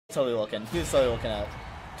Slowly looking. He was slowly looking at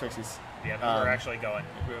Twixxie's. Yeah,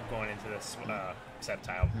 we were going into this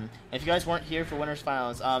Sceptile. If you guys weren't here for winners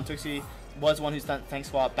finals, Twixxie was one who sent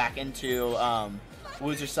Thankswalot back into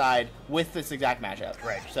loser side with this exact matchup.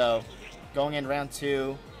 Right. So going in round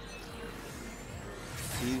 2,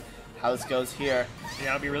 see how this goes here.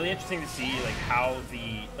 Yeah, it'll be really interesting to see like how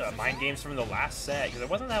the mind games from the last set, because it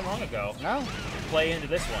wasn't that long ago, play into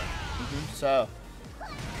this one. So,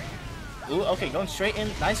 ooh, okay, going straight in,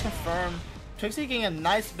 nice confirm. Twixxie getting a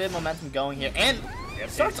nice bit of momentum going here, and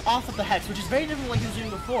starts off with the Hex, which is very different than what he was doing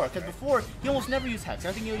before, because before, he almost never used Hex.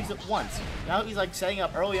 I think he'll use it once. Now he's like setting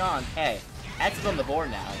up early on, hey, Hex is on the board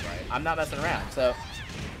now, I'm not messing around. So,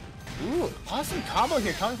 ooh, awesome combo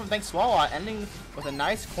here coming from Thankswalot, ending with a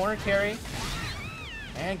nice corner carry,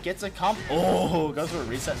 and gets a comp. Oh, goes for a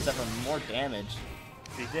reset instead for more damage.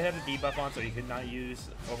 He did have the debuff on, so he could not use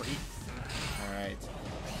overheat. Alright.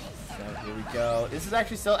 So here we go. This is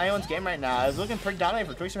actually still anyone's game right now. I was looking pretty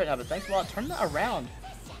dominating for Twixxie right now, but Thankswalot turned that around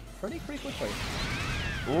pretty quickly.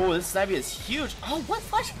 Ooh, this Snivy is huge. Oh, what?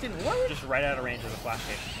 Flash kick didn't work? Just right out of range of the flash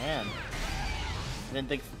kick. Man.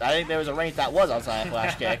 I think there was a range that was outside of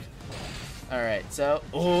flash kick. Alright, so,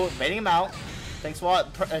 ooh, baiting him out.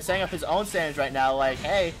 Thankswalot setting up his own standards right now, like,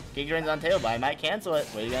 hey, Gigadrain's on table, but I might cancel it.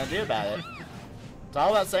 What are you going to do about it? It's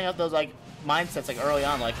all about setting up those, like, mindsets, like, early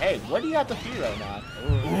on, like, hey, what do you have to fear right now?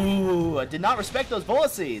 Ooh, I did not respect those bullet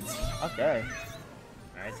seeds. Okay.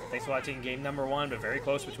 Alright, so Thankswalot taking game number 1, but very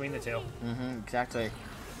close between the two. Exactly.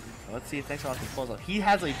 Let's see if Thankswalot can pull it off. He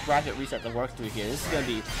has a bracket reset to work through here. This is going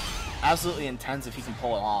to be absolutely intense if he can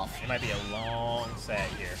pull it off. It might be a long set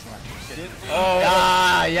here.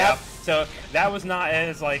 Oh, yep. So that was not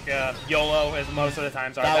as like YOLO as most of the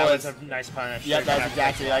times are. That was a nice punish. Yep, that's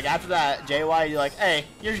exactly. Like after that, JY, you're like, hey,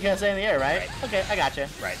 you're just gonna stay in the air, right? Okay, I got you.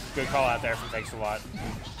 Right. Good call out there from Thankswalot.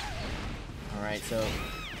 All right, so,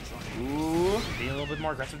 ooh, being a little bit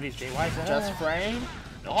more aggressive with these JYs. Just frame.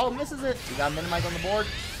 Oh, misses it. We got minimize on the board.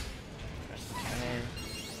 And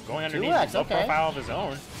going underneath, low profile of his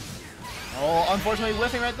own. Oh, unfortunately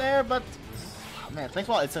whiffing right there, but oh, man,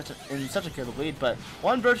 Thankswalot is in such a good lead, but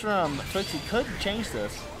one burst from Twixxie could change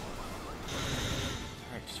this.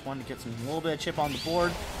 Alright, just wanted to get some little bit of chip on the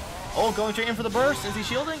board. Oh, going straight in for the burst. Is he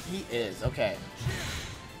shielding? He is. Okay.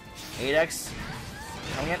 8x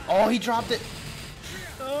coming in. Oh, he dropped it.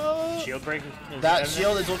 Oh. Shield break. That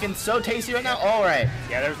shield is looking so tasty right now. All right.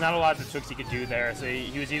 Yeah, there's not a lot that Twixxie could do there. So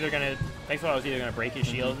he was either gonna. Thankswalot was either gonna break his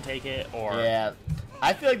shield and take it, or yeah.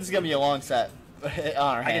 I feel like this is going to be a long set on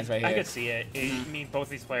our hands right here. I could see it. I mean, both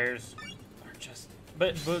these players are just...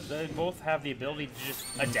 But they both have the ability to just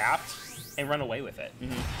adapt and run away with it.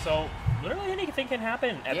 So, literally anything can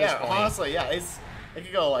happen at this point. Yeah, honestly, yeah. It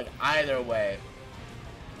could go, like, either way.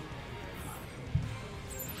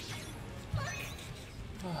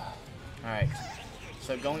 Alright.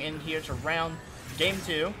 So, going in here to round game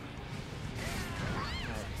 2. Alright,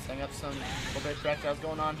 setting up some little bit of projectiles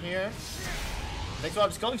going on here. Thankswalot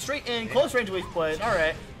just going straight in, close range we've played.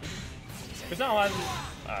 Alright. There's not a lot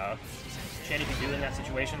Shandy can do in that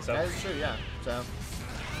situation, so. That is true, yeah. So,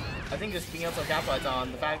 I think just being able to capitalize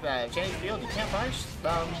on the fact that if Shandy's field, you can't punish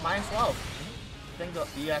minus 12. I think that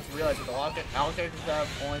you have to realize that a lot of characters have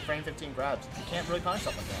only frame 15 grabs. You can't really punish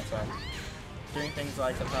stuff like that, so doing things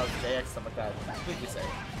like sometimes JX, stuff like that, is completely safe.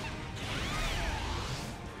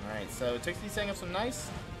 Alright, so Twixxie's setting up some nice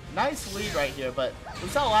lead right here, but we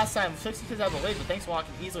saw last time Twixxie could have the lead, but Thankswalot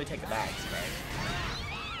can easily take the bags, right?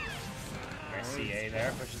 Nice CA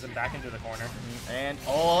there, pushes him back into the corner. And,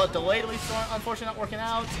 oh, delayed release, unfortunately not working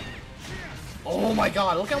out. Oh my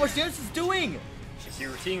god, look how much damage this is doing! So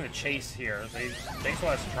you're seeing the chase here.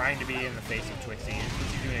 Thankswalot is trying to be in the face of Twixxie.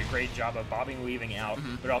 Twixxie's doing a great job of bobbing and weaving out,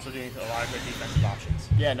 but also doing a lot of good defensive options.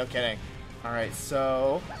 Yeah, no kidding. Alright,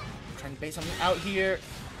 so, I'm trying to base something out here.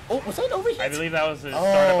 Oh, was that an overheat? I believe that was the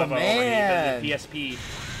startup of an man. overheat. The PSP,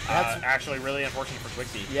 that's actually really unfortunate for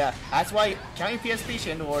Twixxie. Yeah, that's why counting PSP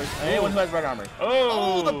Chandelure, anyone who has red armor.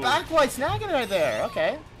 Oh, the back white snagging right there.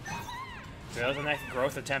 Okay. So that was a nice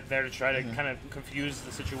growth attempt there to try to kind of confuse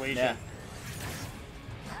the situation. Yeah.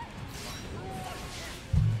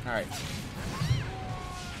 Alright.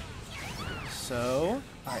 So,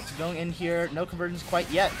 alright, so going in here, no conversions quite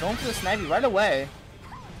yet. Going for the Snivy right away.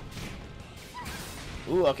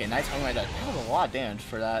 Ooh, okay, nice hung right there. That was a lot of damage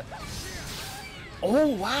for that. Oh,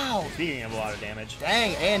 wow! Speaking of a lot of damage.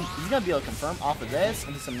 Dang, and he's going to be able to confirm off of this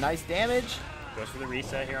into some nice damage. Goes for the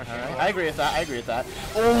reset here on Alright, I agree with that.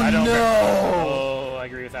 Oh, no! Oh, I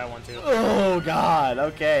agree with that one, too. Oh, God.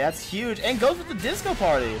 Okay, that's huge. And goes with the disco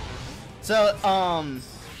party. So,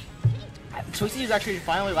 Twixxie is actually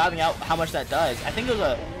finally labbing out how much that does. I think it was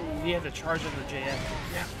a... He had the charge of the JF.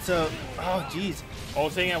 So, oh jeez. Oh,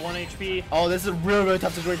 sitting at 1 HP. Oh, this is a really, really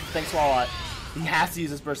tough situation for Thankswalot. He has to use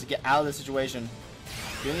this burst to get out of this situation.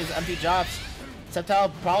 Doing these empty jumps.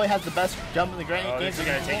 Sceptile probably has the best jump in the game. This is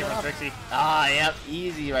gonna take it from Twixxie. Ah, yep,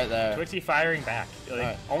 easy right there. Twixxie firing back, like,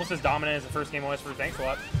 right. almost as dominant as the first game was for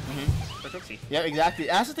Thankswalot. For Twixxie. Yeah, exactly.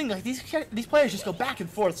 That's the thing. Like these players just go back and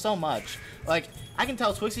forth so much. Like I can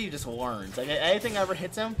tell Twixxie just learns. Like anything that ever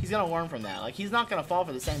hits him, he's gonna learn from that. Like he's not gonna fall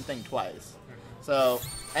for the same thing twice. So,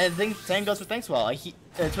 and the same goes for Thankswalot. Like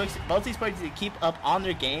Twixxie, both these players need to keep up on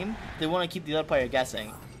their game. They want to keep the other player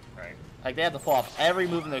guessing. Right. Like they have to pull off every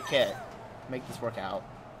move in their kit to make this work out.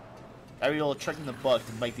 Every little trick in the book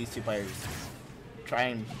to make these two players try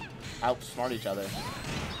and outsmart each other.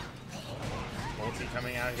 Bolty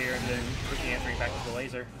coming out here and then Twixxie answering back with the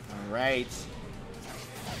laser. Alright.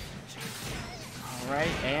 Alright,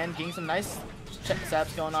 and getting some nice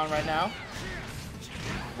saps going on right now.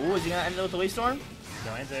 Ooh, is he gonna end it with the Leaf Storm?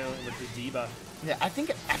 No, ends it with the debuff. Yeah, I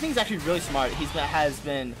think he's actually really smart. Has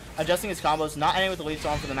been adjusting his combos, not ending with the Leaf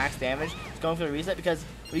Storm for the max damage. He's going for the reset because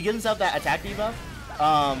when he gives himself that attack debuff,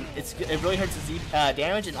 it really hurts his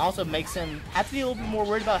damage and also makes him have to be a little bit more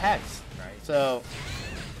worried about Hex. Right. So,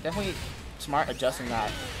 definitely smart adjusting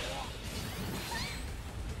that.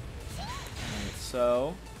 Alright,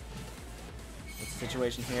 so, what's the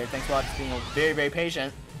situation here? Thankswalot just being very, very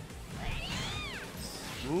patient.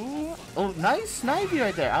 Ooh. Oh, nice snivy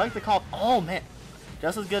right there. I like the call. Oh, man.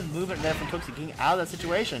 Just as good movement there from Twixxie getting out of that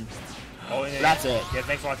situation. Oh, and that's it. Yeah,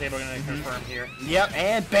 Thankswalot's able to confirm here. Yep,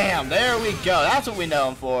 and bam. There we go. That's what we know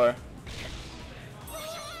him for.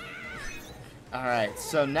 Alright,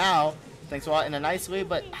 so now, Thankswalot in a nice lead,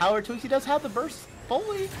 but however, Twixxie does have the burst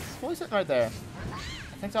fully sitting right there.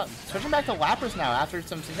 Thankswalot switching back to Lapras now after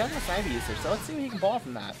some successful snivy usage, so let's see what he can pull off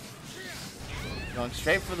from that. Going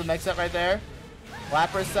straight for the mix-up right there.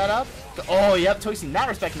 Lapras setup. Oh, yep, Twixxie not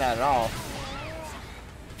respecting that at all.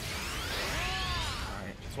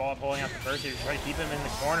 Alright. Swallow pulling out the first here to try to keep him in the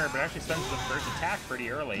corner, but actually sends the first attack pretty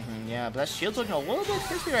early. Yeah, but that shield's looking a little bit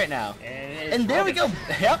crispy right now. And there we go.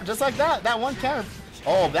 Yep, just like that. That one counter.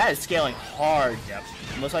 Oh, that is scaling hard. Yep.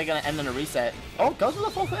 Looks like gonna end in a reset. Oh, goes for the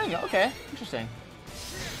full thing. Okay, interesting.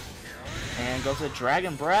 And goes for the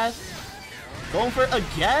Dragon Breath. Going for it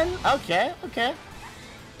again. Okay.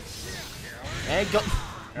 And go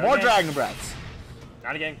more Dragon Breaths.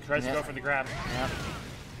 Not again. Tries to go for the grab. Yep.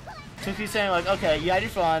 Twixxie's saying like, okay, you had your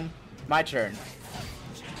fun. My turn.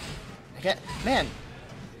 Man,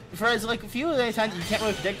 for as like a few of the times you can't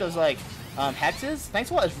really predict those like hexes.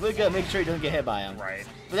 Thankswalot is really good at making sure he doesn't get hit by him. Right.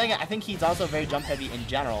 But then again, I think he's also very jump heavy in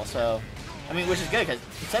general. So, I mean, which is good because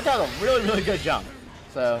Sceptile has a really, really good jump.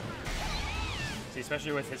 So. See,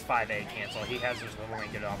 especially with his 5A cancel, he has those really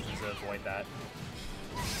good options to avoid that.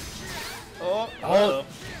 Oh.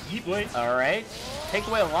 Yeet boy. Alright. Take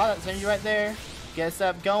away a lot of that synergy right there. Get us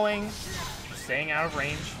up going. Staying out of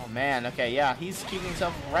range. Oh man, okay, yeah. He's keeping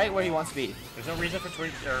himself right where he wants to be. There's no reason for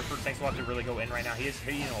Thankswalot to really go in right now. He is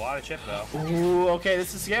hitting a lot of chip though. Ooh, okay,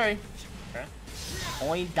 this is scary. Okay.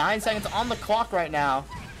 Only 9 seconds on the clock right now.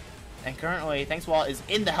 And currently, Thankswalot is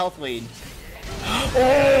in the health lead.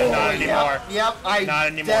 Oh, not anymore. Yep, I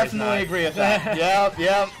definitely agree with that.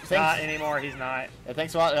 yep. Not anymore, he's not. Yeah,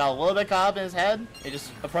 Thankswalot got a little bit caught up in his head. He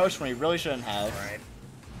just approached when he really shouldn't have. Right.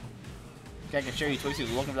 I can assure you, Twixxie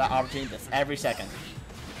was looking for that opportunity this every second.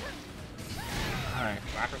 Alright.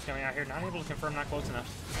 Lapras coming out here, not able to confirm, not close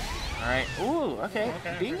enough. Alright. Ooh, okay.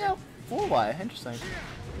 Being out 4Y. Interesting.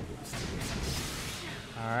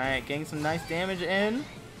 Alright, getting some nice damage in.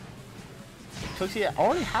 Twixxie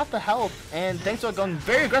already half the health, and Thankswalot going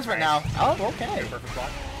very aggressive right now. Oh, okay. Perfect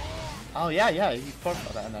block. Oh, yeah, he put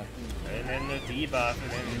that in there. And then the debuff,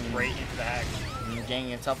 and then right into the hex. And getting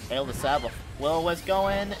himself able to stab. Will-O-Wisp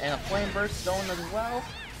going, and a Flame Burst going as well.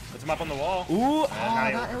 Puts him up on the wall. Ooh,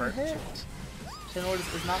 that really hit.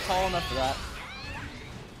 Chandelure is not tall enough for that.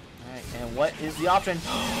 Alright, and what is the option?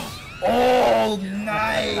 Oh,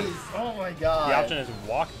 nice! Oh my god. The option is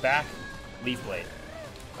walk back, Leaf Blade.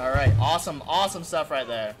 Alright, awesome stuff right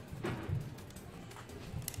there.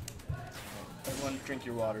 Everyone drink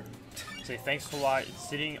your water. So Thankswalot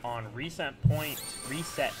sitting on reset point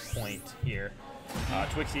here.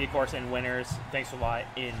 Twixxie, of course, in winners. Thankswalot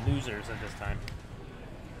in losers at this time.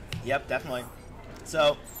 Yep, definitely.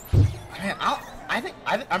 So, man,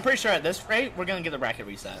 I'm pretty sure at this rate we're gonna get the bracket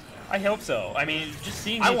reset. I hope so. I mean, just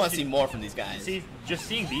seeing. I want to see more from these guys. Just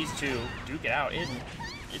seeing these two duke it out,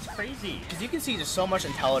 it's crazy. Because you can see just so much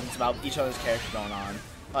intelligence about each other's characters going on.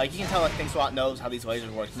 Like you can tell, like Thankswalot knows how these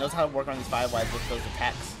lasers work. He knows how to work on these 5-wides with those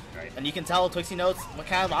attacks. Right. And you can tell Twixxie knows what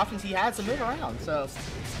kind of options he has to move around. So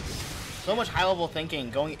much high-level thinking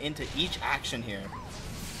going into each action here.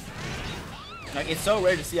 Like, it's so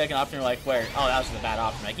rare to see like an option like where, oh, that was just a bad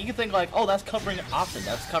option. Like, you can think like, oh, that's covering an option.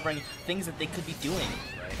 That's covering things that they could be doing.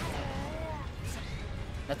 Right.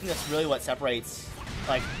 I think that's really what separates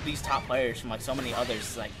like these top players from like so many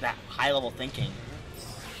others, like that high level thinking.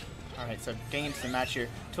 Alright, so getting into the match here.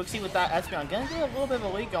 Twixxie with that Espeon, gonna get a little bit of a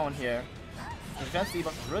lead going here. The defense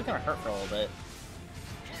debuff is really gonna hurt for a little bit.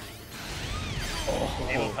 Oh.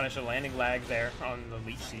 Able to punish a landing lag there on the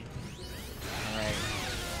leech seat. Alright.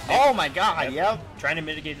 Oh my god, yep. Trying to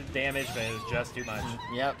mitigate the damage, but it was just too much.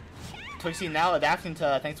 Yep. Twixxie now adapting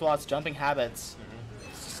to Thankswalot's jumping habits.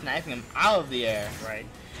 Sniping him out of the air. Right.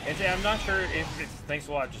 And I'm not sure if it's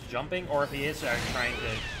Thankswalot just jumping or if he is trying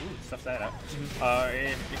to stuff that up.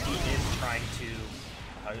 If he is trying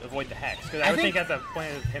to avoid the hex, because I would think at the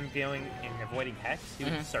point of him going and avoiding hex, he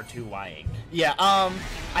would start 2-Ying. Yeah.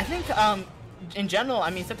 I think in general, I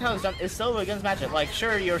mean, Sceptile's jump is still a good matchup. Like,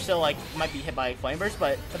 sure, you're still like might be hit by Flame Burst,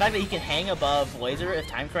 but the fact that he can hang above Laser if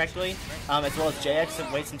timed correctly, as well as JX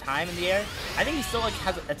to waste some time in the air, I think he still like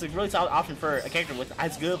has. It's a really solid option for a character with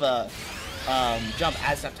as good of a jump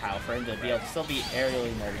as Sceptile for him to be able to still be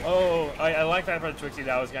aerially murdered. Oh, I like that for Twixxie.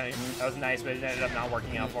 That was nice, but it ended up not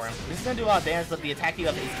working out for him. This is gonna do a lot of damage, but the attack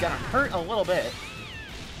debuff is gonna hurt a little bit.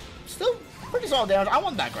 Still pretty solid damage. I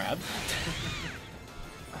want that grab.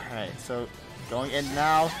 All right, so going in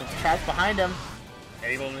now. The cat's behind him.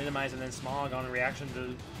 Able to minimize and then Smog on reaction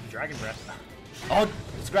to Dragon Breath. Oh,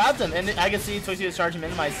 just grabbed him, and I can see Twixxie was charging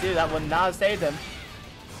minimize too. That would not have saved him.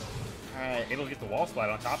 Alright. Able to get the wall slide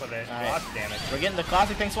on top of it. Lots of damage. We're getting the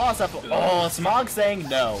classic Thankswalot stuff. Oh, Smog saying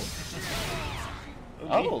no.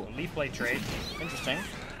 Oh. Leaf Blade trade. Interesting.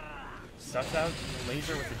 Stuffs out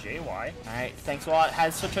Laser with the JY. Alright, Thankswalot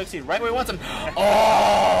has Twixxie right where he wants him.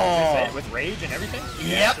 Oh! Is this it? With rage and everything?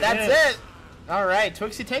 Yep, that's it. Alright,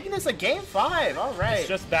 Twixxie taking this at game 5. Alright. It's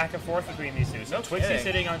just back and forth between these two. So no Twixxie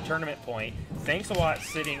sitting on tournament point. Thankswalot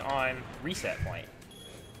sitting on reset point.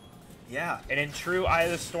 Yeah. And in true Eye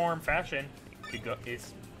of the Storm fashion,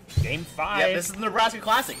 it's game 5. Yeah, this is the Nebraska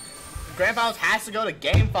Classic. Grand Finals has to go to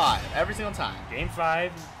game 5 every single time. Game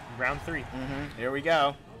 5, round 3. Here we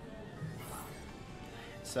go.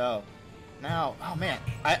 So, now, oh man,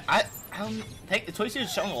 I think Twixxie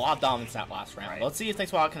is showing a lot of dominance that last round. Right. Let's see if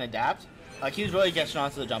Thankswalot can adapt. Like, he was really getting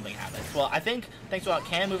onto the jumping habits. Well, I think Thankswalot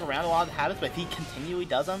can move around a lot of the habits, but if he continually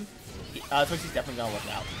does them, Twixie's definitely going to work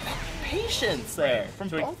out. Patience there from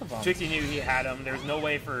both of them. Twixxie knew he had him. There was no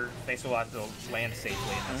way for Thankswalot to land safely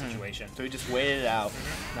in that situation. So he just waited it out,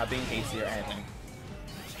 not being hasty or anything.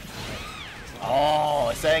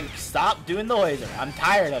 Oh, saying, stop doing the laser. I'm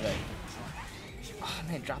tired of it. Oh,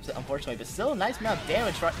 man, drops it, unfortunately, but still a nice amount of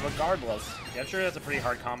damage regardless. Yeah, I'm sure that's a pretty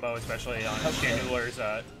hard combo, especially on Chandelure's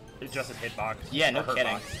adjusted hitbox. Yeah, no kidding.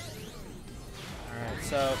 Alright,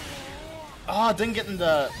 so... Oh, didn't get in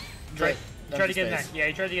the... Tried to get in that, yeah,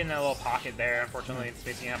 he tried to get in that little pocket there. Unfortunately, it's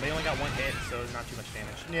spacing out, but he only got one hit, so not too much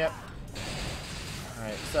damage. Yep.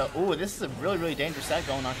 Alright, so, ooh, this is a really, really dangerous set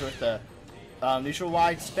going on here with the neutral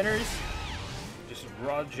wide spinners. Just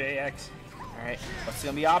raw JX. Alright, what's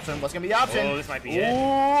gonna be the option? What's gonna be the option? Oh, this might be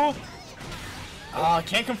it.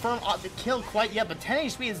 Can't confirm the kill quite yet, but 10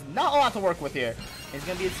 HP is not a lot to work with here. He's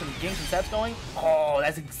gonna be getting some steps going. Oh,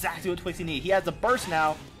 that's exactly what Twixxie needs. He has a burst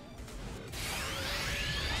now.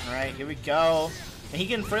 Alright, here we go. And he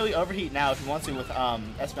can freely overheat now if he wants to with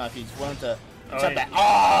Espeon if he's willing to accept that.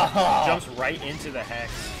 Oh! Jumps right into the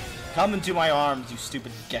hex. Come into my arms, you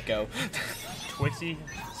stupid gecko. Twixxie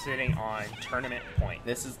sitting on tournament point.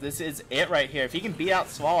 This is it right here. If he can beat out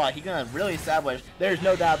Swallow, he's gonna really establish. There's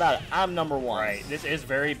no doubt about it. I'm number 1. Right. This is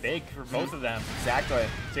very big for both of them. Exactly.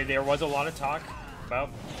 So there was a lot of talk about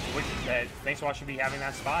that Thankswalot should be having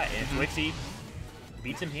that spot, and Twixxie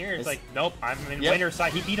beats him here. It's like, nope, I'm in winner's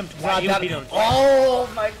side. He beat him twice.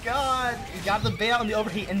 Oh my god! He got the bail on the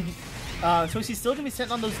overheat, and Twixxie's still gonna be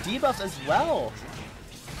sitting on those debuffs as well.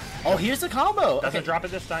 Oh, here's the combo. Doesn't drop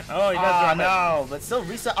it this time. Oh, he does drop it. No, but still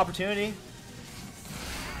reset opportunity.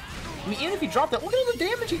 I mean, even if he dropped it, look at all the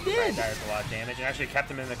damage he did. Right, that is a lot of damage. It actually kept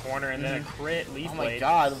him in the corner, and then a crit leaf blade. Oh my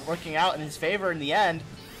god, working out in his favor in the end.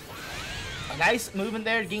 A nice movement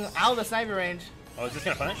there, getting out of the sniper range. Oh, is this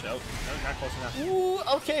gonna punish? Oh, no, not close enough. Ooh,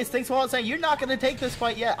 okay, so Thankswalot saying, you're not gonna take this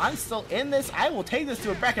fight yet. I'm still in this. I will take this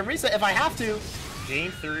to a bracket reset if I have to.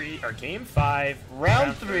 Game 3, or Game 5,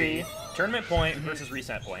 round 3. Tournament point versus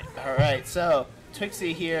reset point. Alright, so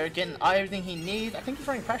Twixxie here getting everything he needs. I think he's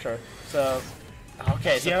running pressure. So,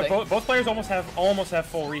 okay. So yeah, both players almost have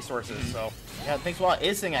full resources. So yeah, Thankswalot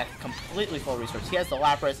is sitting at completely full resources. He has the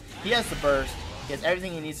Lapras, he has the burst, he has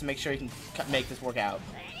everything he needs to make sure he can make this work out.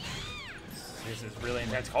 This is really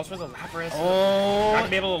intense. Calls for the Lapras. Oh, not gonna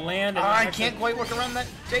be able to land. I can't quite work around that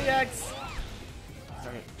JX.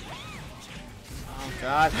 Oh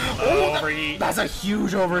god. Overheat. That's a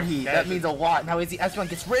huge overheat. That That means a lot. Now the S1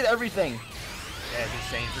 gets rid of everything. Yeah, it's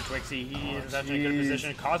insane for Twixxie. He is in such a good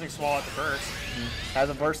position, causing Swalot to burst. Has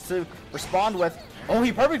a burst to respond with. Oh,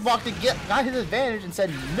 he perfect blocked to got his advantage and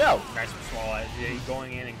said no. Nice from Swalot. Yeah,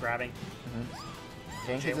 going in and grabbing.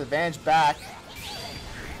 Gains his advantage back.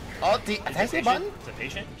 Oh, attacks the button? Is it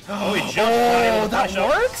patient? Oh, he jumped. Oh, that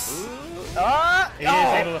works? He is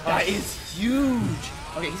able to that punish. is huge.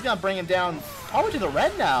 Okay, he's gonna bring him down probably to the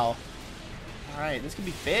red now. All right, this could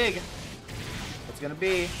be big. What's gonna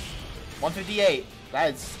be 158?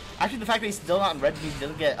 That is actually the fact that he's still not in red means he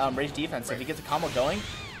doesn't get rage defense. So if he gets a combo going,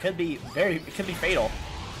 it could be fatal.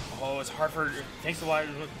 Oh, it's hard for Thankswalot,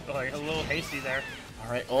 like a little hasty there.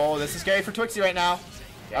 All right. Oh, this is scary for Twixxie right now.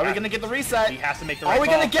 Yeah. Are we gonna get the reset? He has to make the right call. Are we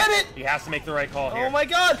gonna get it? He has to make the right call here. Oh my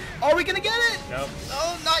god! Are we gonna get it? Nope.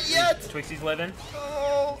 Oh, not yet. Twixxie's living.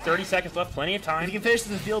 Oh. 30 seconds left, plenty of If time. he can finish this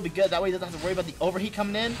in the field, it'll be good. That way he doesn't have to worry about the overheat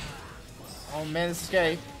coming in. Oh man, this is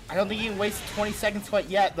scary. I don't think he can waste 20 seconds quite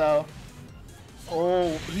yet, though.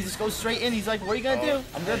 Oh, he just goes straight in. He's like, what are you gonna do?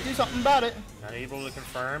 I'm gonna do something about it. Not able to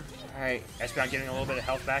confirm. Alright. Espeon getting a little bit of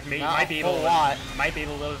health back. Maybe Not might be able a lot. Might be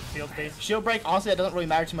able to field space. Shield break, honestly, that doesn't really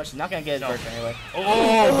matter too much. He's not gonna get his No. burst anyway.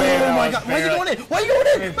 Oh, man, my god. Why are you going in? Why are you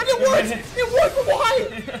going in? But it works! It worked, but why?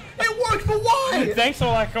 It worked, but why?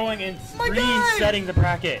 Thankswalot going in, My guy! resetting the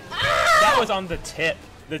bracket. That was on the tip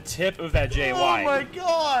of that JY. Oh my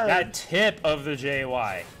god! That tip of the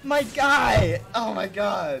JY. My guy! Oh my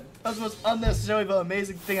god. That was the most unnecessary but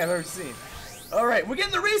amazing thing I've ever seen. Alright, we're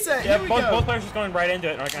getting the reset! Yeah, Here we both go! players just going right into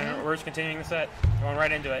it. We're just continuing the set. Going right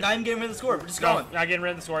into it. Not even getting rid of the score, we're just No, going. not getting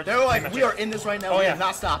rid of the sword. They're like, we are in this right now, Oh, we yeah. are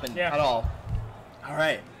not stopping Yeah. at all.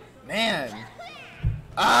 Alright. Man.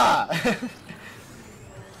 Ah!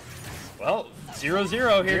 Well,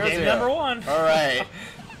 0-0 here, game 0-0. number 1. Alright.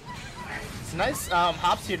 It's nice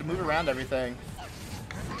hops here to move around everything.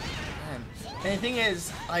 Man. And the thing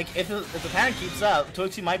is, like, if the pattern keeps up,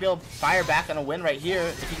 Twixxie might be able to fire back on a win right here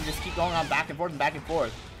if he can just keep going on back and forth and back and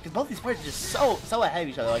forth. Because both these players are just so ahead of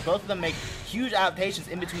each other. Like, both of them make huge adaptations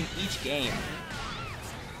in between each game.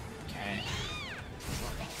 Okay.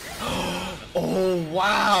 Oh,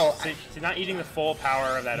 wow! So not eating the full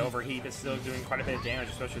power of that overheat, but still doing quite a bit of damage,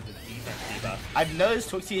 especially with the defense debuff. I've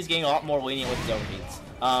noticed Twixxie is getting a lot more lenient with his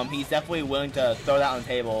overheats. He's definitely willing to throw that on the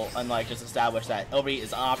table and like just establish that overheat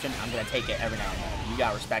is an option. I'm gonna take it every now and then. You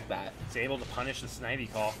gotta respect that. He's able to punish the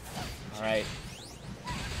snivy call. All right.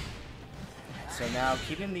 So now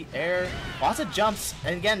keeping the air, lots of jumps,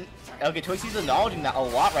 and again, okay, Twixxie's acknowledging that a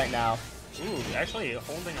lot right now. Ooh, actually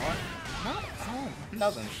holding on. That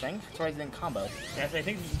was interesting. That's why he didn't combo. Yeah, I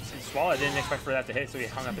think Swalot didn't expect for that to hit, so he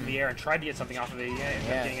hung up in the air and tried to get something off of it. Yeah,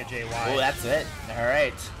 ended up getting a JY. Oh, that's it. All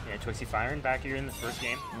right. Yeah, Twixxie firing back here in the first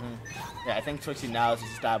game. Yeah, I think Twixxie now is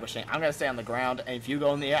establishing. I'm gonna stay on the ground, and if you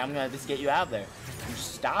go in the air, I'm gonna just get you out of there. You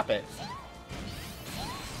just stop it.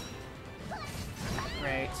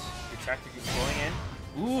 Right. Your tactic is going in.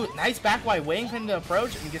 Ooh, nice back wide waiting for him to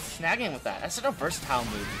approach and get snagging with that. That's such a versatile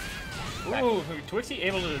move. Ooh, Twixxie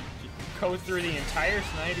able to go through the entire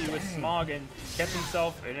snivy with Smog and kept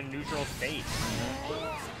himself in a neutral state.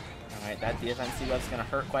 Alright, that defense debuff's gonna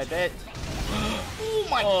hurt quite a bit. Oh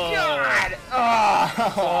my Oh. god!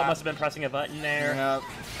 Swalot must have been pressing a button there. Yep.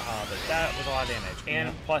 But that was a lot of damage.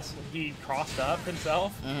 And plus, he crossed up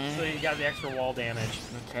himself, so he got the extra wall damage.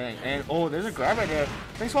 Okay, and oh, there's a grab right there.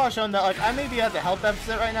 Thankswalot showing that, like, I may be at the health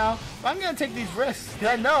deficit right now, but I'm gonna take these risks, because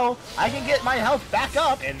I know I can get my health back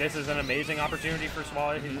up. And this is an amazing opportunity for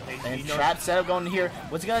Swalot. And trap setup going here.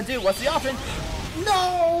 What's he gonna do? What's the option?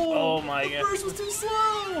 No! Oh my the god. burst was too slow!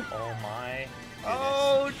 Oh my goodness.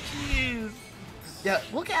 Oh, jeez. Yeah,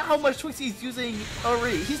 look at how much Twixxie's using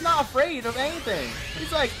already. He's not afraid of anything.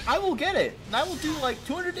 He's like, I will get it, and I will do like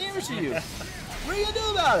 200 damage to you. What are you gonna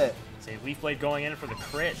do about it? Say Leaf Blade going in for the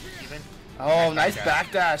crit, even. Oh, nice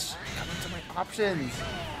backdash. Coming to my options.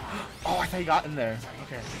 Oh, I thought he got in there.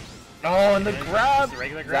 Okay. Oh, and the grab. Just a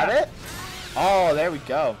regular Is grab. that it? Oh, there we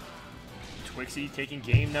go. Twixxie taking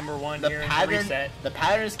game number 1 The here in the pattern, reset. the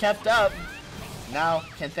pattern is kept up. Now,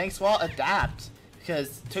 can Thankswalot adapt?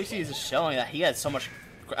 Because Twixxie is just showing that he has so much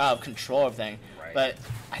control of things. Right. But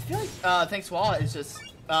I feel like Thankswalot is just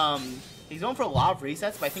he's going for a lot of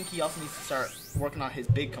resets, but I think he also needs to start working on his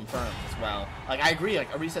big confirms as well. Like, I agree, like,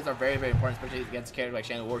 resets are very, very important, especially against characters like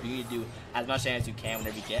Chandelure. You need to do as much damage as you can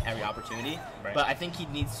whenever you get every opportunity. Right. But I think he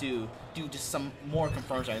needs to do just some more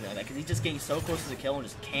confirms or anything like that, because he's just getting so close to the kill and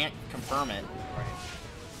just can't confirm it. Right.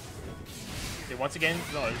 Okay, once again,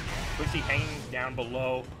 Twixxie hanging down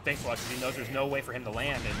below Thankswalot because he knows there's no way for him to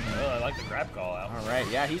land, and I like the grab call out. All right,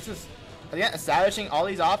 yeah, he's Again, establishing all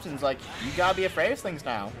these options, like, you gotta be afraid of things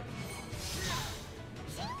now.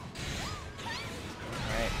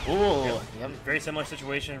 Alright, ooh. Yep. Very similar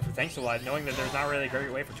situation for Thankswalot, knowing that there's not really a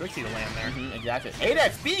great way for Twixxie to land there. Exactly.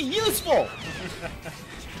 8X being useful!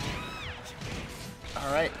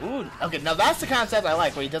 Alright, ooh. Okay, now that's the concept I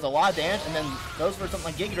like, where he does a lot of damage and then goes for something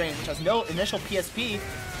like Giga Drain, which has no initial PSP.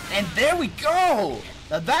 And there we go!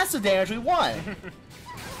 Now that's the damage we want!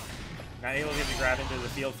 Not able to get the grab into the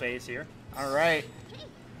field phase here. Alright.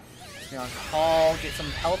 On call, get some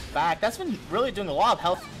health back. That's been really doing a lot of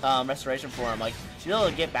health restoration for him. Like, he's able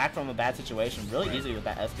to get back from a bad situation really easily with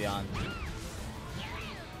that Espeon.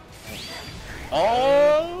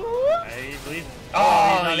 Oh! I believe.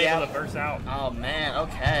 Oh, he's not yeah. able to burst out. Oh, man,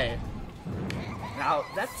 okay. Now,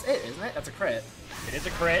 that's it, isn't it? That's a crit. It is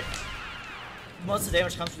a crit. Most of the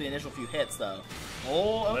damage comes from the initial few hits, though.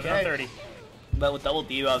 Oh, okay. 11 on 30. But with double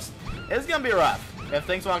debuffs, it's going to be rough if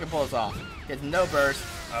Thankswalot can pull this off. He has no burst.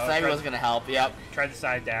 Snivy wasn't going to help. Yep. Tried the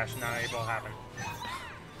side dash, not able to happen.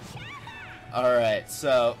 Alright,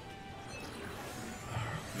 so...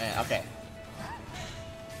 Man, okay.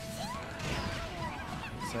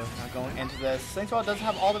 So, now going into this. Thankswalot doesn't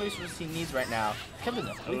have all the resources he needs right now. Kept in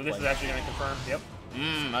the Oh, this is actually going to confirm. Yep.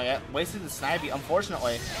 Okay. Wasted the Snivy,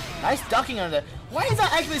 unfortunately. Nice ducking under there. Why is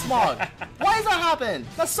that actually smog? Why does that happen?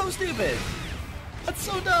 That's so stupid. That's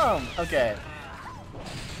so dumb. Okay.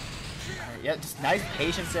 Yeah, just nice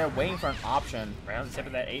patience there, waiting for an option. Right on the tip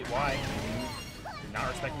of that 8Y. Not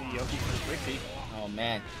respecting the Yoki for the Twixxie. Oh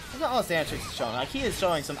man, look at all the damage Twixxie's showing. Like, he is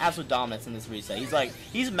showing some absolute dominance in this reset. He's like,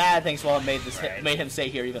 he's mad Thankswalot made him stay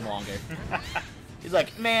here even longer. He's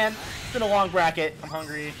like, man, it's been a long bracket. I'm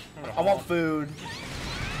hungry. I want food.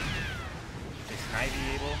 Is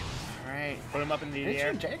Snivy able? Alright. Put him up in the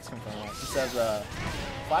air. Jake's come from it. He says,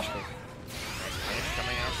 flash kick. Nice finish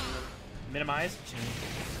coming out from the minimize.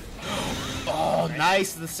 Oh,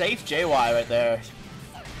 nice. The safe JY right there.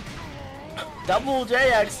 Double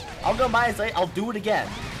JX. I'll go -8. I'll do it again.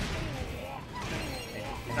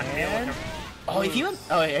 He's not gonna be able to oh, he went.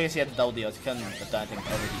 Oh, I guess he had the double deals. He couldn't have done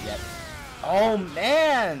anything overheat yet. Oh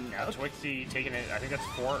man. Now Twixxie taking it. I think that's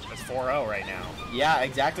 4-0 right now. Yeah,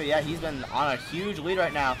 exactly. Yeah, he's been on a huge lead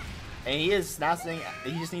right now, and he is now saying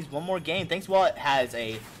he just needs one more game. Thankswalot has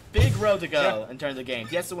a big road to go in terms of games.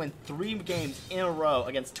 He has to win 3 games in a row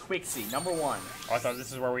against Twixxie, #1. Oh, I thought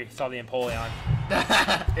this is where we saw the Empoleon.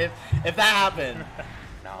 if that happened,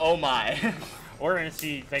 No. oh my. We're gonna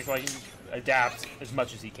see Thankswalot adapt as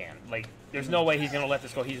much as he can. Like, there's no way he's gonna let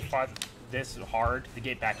this go. He's fought this hard to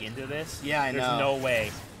get back into this. Yeah, I know. There's no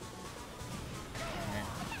way.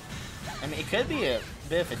 I mean, it could be a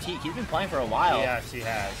bit of fatigue. He's been playing for a while. Yes, he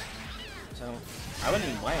has. So, I wouldn't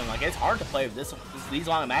even blame him. Like, it's hard to play with these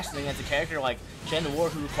long matches against a character like Chandelure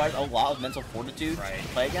who requires a lot of mental fortitude to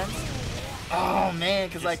play against. Oh, man,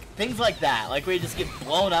 because, like, things like that, like, where you just get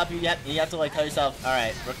blown up, you have to, like, tell yourself, all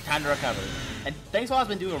right, time to recover. And Thankswalot's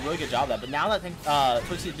been doing a really good job of that, but now that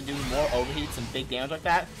Twixxie's been doing more overheats and big damage like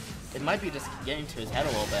that, it might be just getting to his head a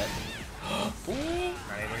little bit. Ooh.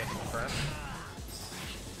 Not able to get the confirm.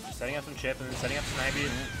 Setting up some chip and then setting up Snivy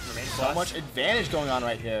and remaining So plus. much advantage going on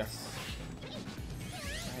right here.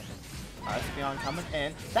 Alright, Espeon coming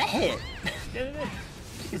in. That hit!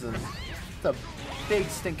 Jesus. It's a big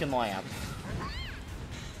stinking lamp.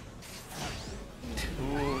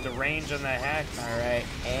 Ooh, the range on that hack. Alright,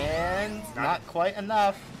 and not quite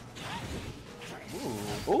enough.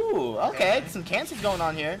 Ooh, okay. Some cancels going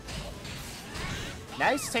on here.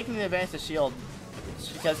 Nice taking the advantage of shield.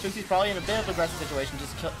 Because Twixxie's probably in a bit of an aggressive situation.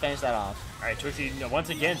 Just finish that off. Alright, Twixxie once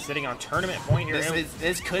again sitting on tournament point here.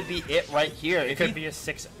 This could be it right here. It could be a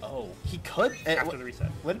 6-0. He could. After the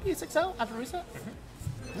reset. Would it be a 6-0 after the reset?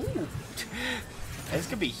 Ooh. This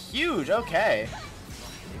could be huge. Okay.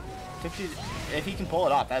 If he can pull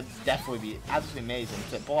it off, that'd definitely be absolutely amazing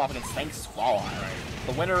to pull off against Thankswalot,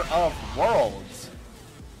 the winner of Worlds.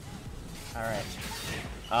 All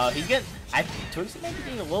right. He's getting. Twixxie might be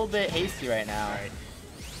getting a little bit hasty right now. All right.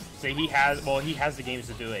 So he has the games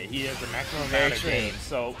to do it. He has the maximum amount of games,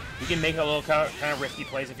 so he can make a little kind of risky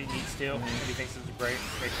plays if he needs to. If he thinks it's a great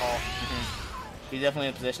call. He's definitely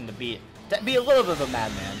in a position to be a little bit of a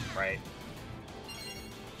madman. Right.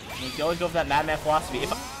 You can always go for that madman philosophy.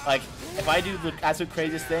 If I do the absolute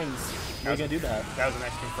craziest things, you're gonna do that. That was a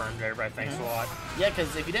nice confirm there, but thanks a lot. Yeah,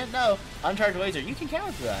 because if you didn't know, uncharged laser, you can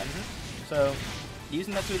counter that. So,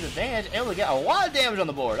 using that to his advantage, able to get a lot of damage on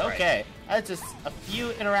the board. Okay, that's just a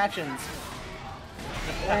few interactions.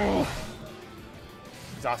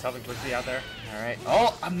 He's also helping Twixxie out there. All right.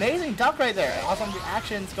 Oh, amazing duck right there. Awesome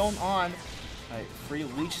reactions going on. All right, free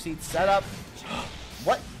leech seed setup.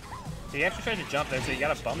 What? So he actually tried to jump there, so you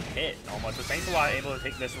got a bump hit almost. But Thankswalot able to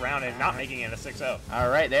take this round and not making it a 6-0. All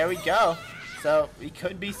right, there we go. So we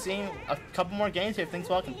could be seeing a couple more games here if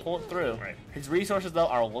Thankswalot can pull it through. Right. His resources, though,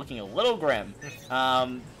 are looking a little grim.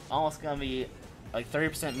 Almost going to be like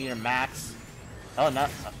 30% meter max. Oh, no.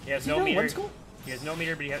 He has no meter. He has no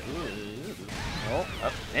meter, but he has...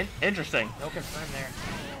 Interesting. No confirm there.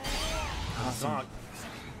 Awesome.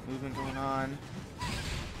 Movement going on.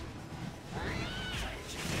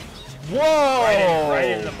 Whoa!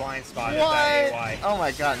 Right in the blind spot. What? At that AY. Oh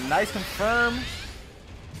my god, nice confirm.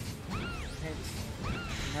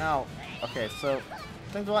 Now, okay, so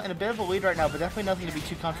Thankswalot in a bit of a lead right now, but definitely nothing to be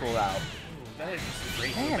too comfortable about. That is just a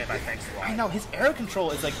great movement by Thankswalot. I know, his air control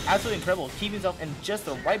is like absolutely incredible, keeping himself in just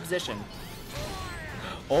the right position.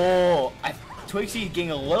 Oh, Twixxie is getting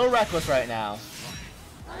a little reckless right now.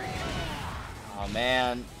 Oh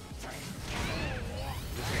man. Good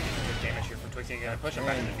damage here from Twixxie. Gonna push him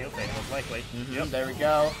back in the field phase, most likely. Yep. There we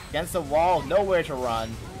go. Against the wall, nowhere to run.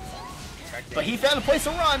 But he found a place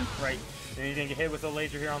to run. Right. And he's gonna get hit with a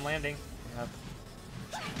laser here on landing. Yep.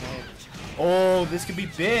 Oh, this could be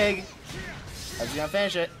big. How's he gonna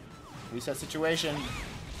finish it? Reset situation.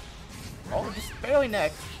 Oh, just barely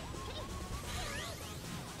next.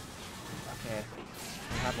 Okay.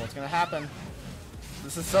 What's gonna happen?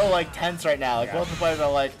 This is so like tense right now. Like both the players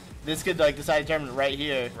are like, this could like decide tournament right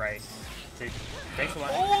here. Right. Thanks a lot.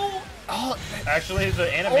 Oh, actually,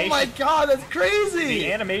 the animation. Oh my god, that's crazy!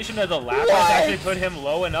 The animation of the Lapras actually put him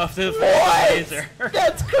low enough to finish the laser.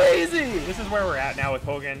 That's crazy! This is where we're at now with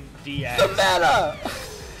Pokken DX. The meta!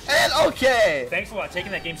 And okay! Thankswalot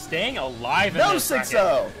taking that game, staying alive in no this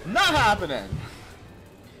 6-0! Not happening!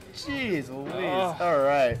 Jeez Louise.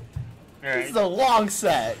 Alright. This is a long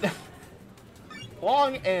set.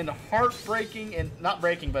 Long and heartbreaking and not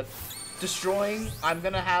breaking, but destroying. I'm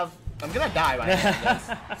gonna die by the end of this.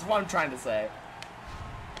 That's what I'm trying to say.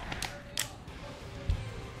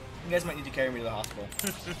 You guys might need to carry me to the hospital.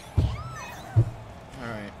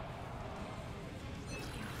 Alright.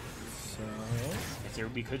 So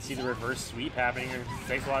we could see the reverse sweep happening if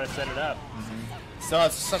Thankswalot to set it up. So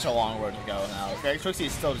it's such a long road to go now. Okay, Twixxie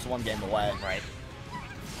is still just one game away. Right.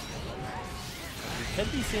 We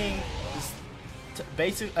could be seeing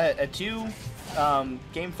this two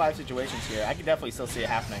game 5 situations here. I could definitely still see it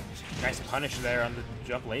happening. Nice punish there on the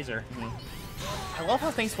jump laser. I love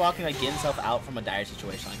how Thankswalot can like get himself out from a dire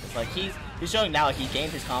situation like this. Like he's showing now like he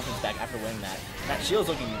gained his confidence back after winning that. That shield's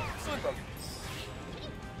looking really broken.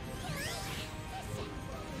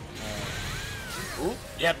 Ooh,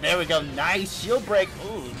 yep, there we go. Nice shield break.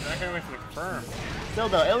 Ooh, not gonna wait for the confirm. Still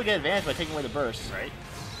though, it'll get advantage by taking away the burst. Right.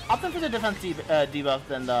 Opting for the defense debuff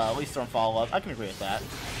than the at least storm follow up. I can agree with that.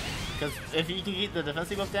 Because if you can get the defense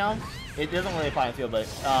debuff down, it doesn't really apply in the field, but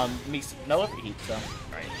makes no overheat. So.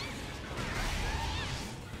 Right.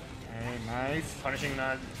 Okay, nice. Punishing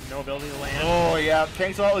no ability to land. Oh yeah,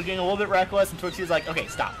 Thankswalot was getting a little bit reckless, and Twixxie's like, okay,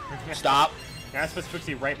 stop, stop. Now that puts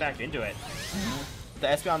Twixxie right back into it. The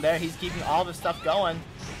Espeon there, he's keeping all of his stuff going.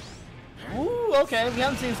 Ooh, okay, we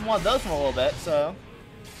haven't seen one of those from a little bit, so.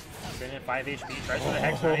 Been at 5 HP, tries for the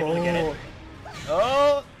Hex, not able to get it.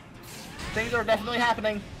 Oh, things are definitely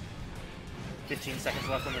happening. 15 seconds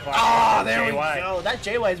left on the clock. Ah, there we go. That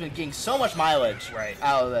JY has been getting so much mileage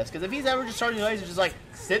out of this. Because if he's ever just starting laser, just like,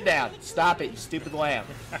 sit down, stop it, you stupid lamb.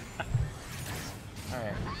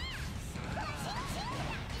 Alright.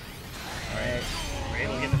 Alright. We're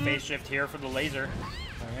able to get the phase shift here for the laser.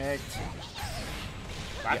 Alright.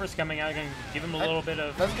 Lapras coming out, going to give him a little bit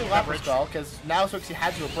of That's a good Lapras call, because now Twixxie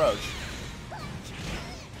had to approach.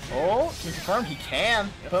 Oh, can you confirm? He can.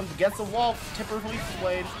 Yep. Put him against the wall, Tipper release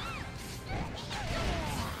blade.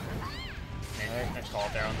 Nice call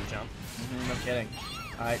there on the jump. No kidding.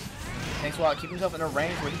 Alright. Thankswalot, keep himself in a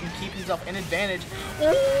range where he can keep himself in advantage.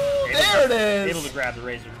 Oh, there it is! Able to grab the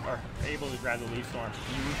razor, or able to grab the leaf storm.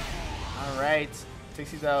 Alright.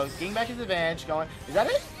 Twixxie though, getting back his advantage, going. Is that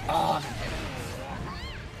it? Oh,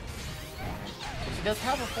 he does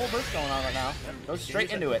have a full burst going on right now. Goes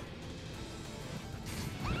straight into it.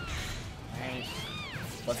 Nice.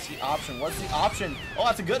 What's the option? What's the option? Oh,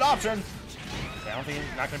 that's a good option. I don't think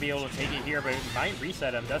he's not going to be able to take it here, but it might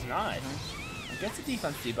reset him. Does not. Gets a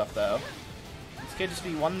defense debuff though. This could just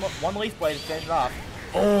be one leaf blade to finish it off.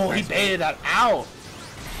 Oh, nice. He baited that out.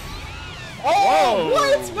 Oh, whoa.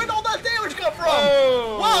 What? Where'd all that damage come from?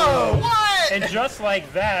 Whoa. Whoa, what? And just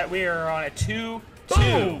like that, we are on a 2-2.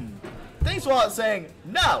 Thankswalot saying,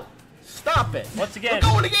 no, stop it. Once again, we're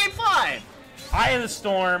going to game 5. Eye of the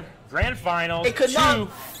Storm, grand final. It could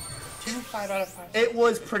not. 5 out of 5. It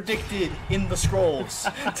was predicted in the scrolls.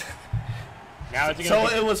 Now it's so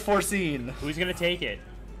it was foreseen. Who's going to take it?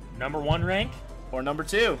 Number 1 rank or number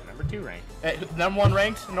 2? Number 2 rank. Number 1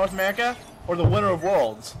 ranked in North America or the winner of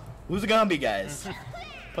Worlds? Who's it gonna be, guys?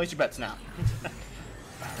 Place your bets now.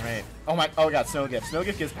 Alright. Oh my, oh god, Snow Gift. Snow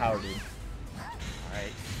Gift gives power, dude.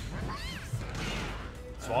 Alright.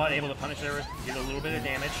 Swalot able to punish there, get a little bit of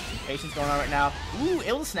damage. Patience going on right now. Ooh,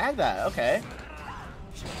 able to snag that. Okay.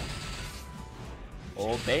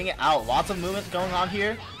 Oh, baiting it out. Lots of movement going on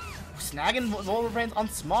here. Snagging Wolverine's on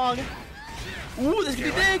Smog. Ooh, this could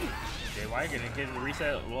be big. JY gonna get the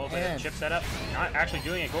reset, a little bit of chip setup. Not actually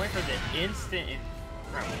doing it, going for the instant.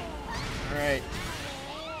 Alright.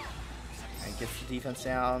 And gets the defense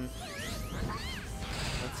down.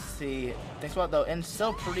 Let's see. Thankswalot though, and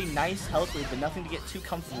still pretty nice health lead, but nothing to get too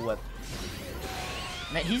comfortable with.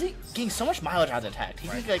 Man, he's getting so much mileage out of the attack. He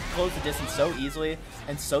can like close the distance so easily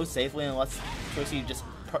and so safely unless Twixxie just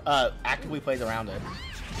actively plays around it.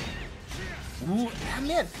 Ooh,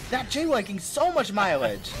 man, that JY getting so much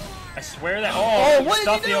mileage. I swear that. Oh, what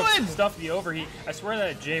is he doing? Stuff the overheat. I swear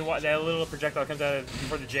that JY, that little projectile comes out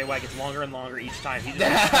before the JY gets longer and longer each time. He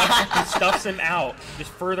just he stuffs him out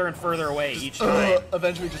just further and further away each time.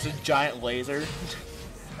 Eventually, just a giant laser.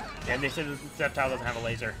 And they said the Sceptile doesn't have a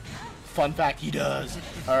laser. Fun fact, he does.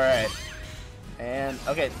 All right. And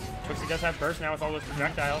okay, Twixxie does have burst now with all those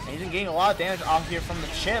projectiles. And he's been getting a lot of damage off here from the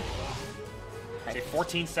chip. Say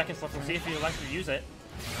 14 seconds left. We'll see if he elects to use it.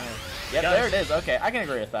 Yep, there it is. Okay, I can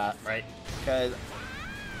agree with that. Right. Because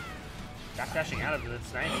backdashing out of the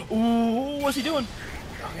snipe. Ooh, what's he doing?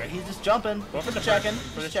 Okay, he's just jumping. Go for the checking.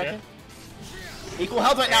 For the checking. chip. Equal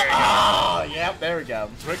health right now. Oh, yep, there we go.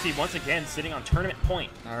 Twixxie once again sitting on tournament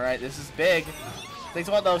point. All right, this is big.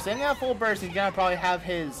 Thankswalot though, sitting at full burst, he's gonna probably have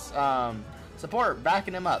his support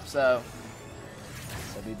backing him up. So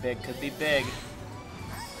could be big. Could be big.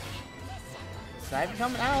 Sniper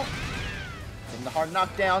coming out. Getting the hard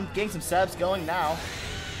knockdown. Getting some subs going now.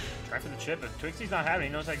 Try for the chip, but Twixxie's not having it.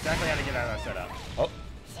 He knows exactly how to get out of that setup. Oh,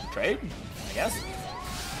 trade, I guess.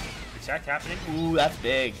 Exact happening. Ooh, that's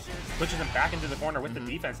big. Pushes him back into the corner with the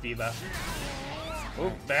defense debuff.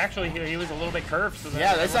 Ooh, but actually he was a little bit curved. So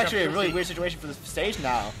yeah, that's actually a really weird situation for the stage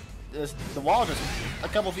now. The wall just a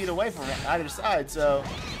couple feet away from either side, so.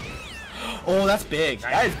 Oh, that's big.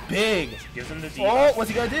 Nice. That is big. Gives him the debuff. Oh, what's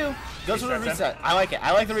he gonna do? Goes for the reset. I like it.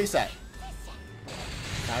 I like the reset.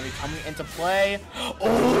 Now he's coming into play.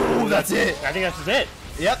 Oh, that's it. I think that's it.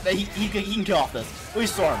 Yep, he can kill off this. We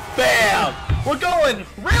storm. Bam! We're going!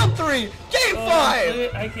 Round 3! Game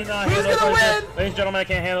 5! I cannot Who's handle gonna this. win? Ladies and gentlemen, I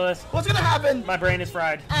can't handle this. What's gonna happen? My brain is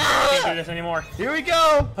fried. I can't do this anymore. Here we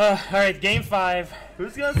go! Alright, game 5.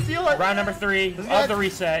 Who's gonna steal it? Round number 3 of the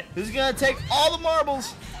reset. Who's gonna take all the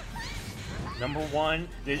marbles? Number 1.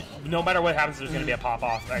 No matter what happens, there's gonna be a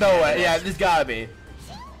pop-off. No way, yeah, there's gotta be.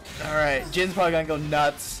 Alright, Jin's probably gonna go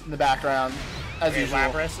nuts in the background. As usual.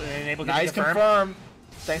 Lapras, enable to nice confirm.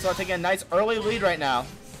 Thankswalot taking a nice early lead right now.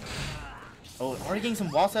 Oh, already getting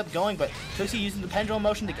some wall step going, but Twixxie using the pendulum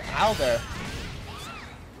motion to get out of there.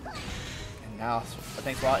 And now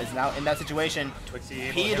Thankswalot is now in that situation. Twixxie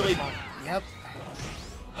repeatedly. Yep.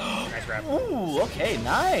 Nice grab. Ooh, okay,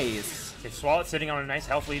 nice. Okay, Swalot sitting on a nice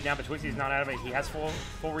health lead now, but Twixxie's not out of it. He has full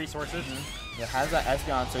resources. It has that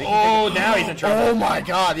Espeon, so he can now he's in trouble. Oh my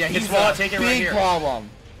god, yeah, he's Swalot a take it big right here.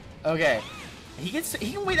 problem. Okay. He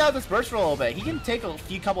can wait out this burst for a little bit. He can take a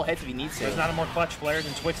couple hits if he needs to. There's not a more clutch player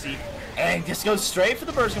than Twixxie. And just goes straight for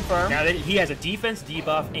the burst confirm. Now that he has a defense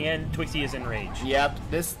debuff and Twixxie is in rage. Yep,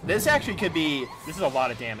 this actually could be. This is a lot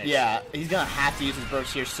of damage. Yeah, he's gonna have to use his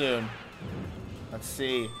burst here soon. Let's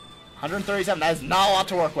see, 137. That is not a lot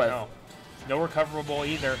to work with. No recoverable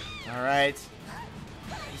either. All right,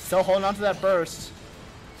 he's still holding on to that burst,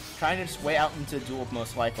 trying to just wait out into duel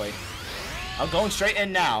most likely. I'm going straight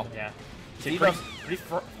in now. Yeah. Pretty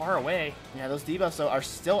far away. Yeah, those debuffs though are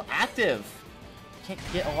still active. Can't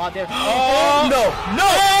get a lot of damage. Oh no!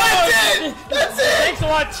 That's it! That's it!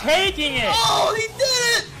 Thankswalot taking it! Oh, he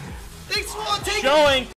did it! Thankswalot taking it! Showing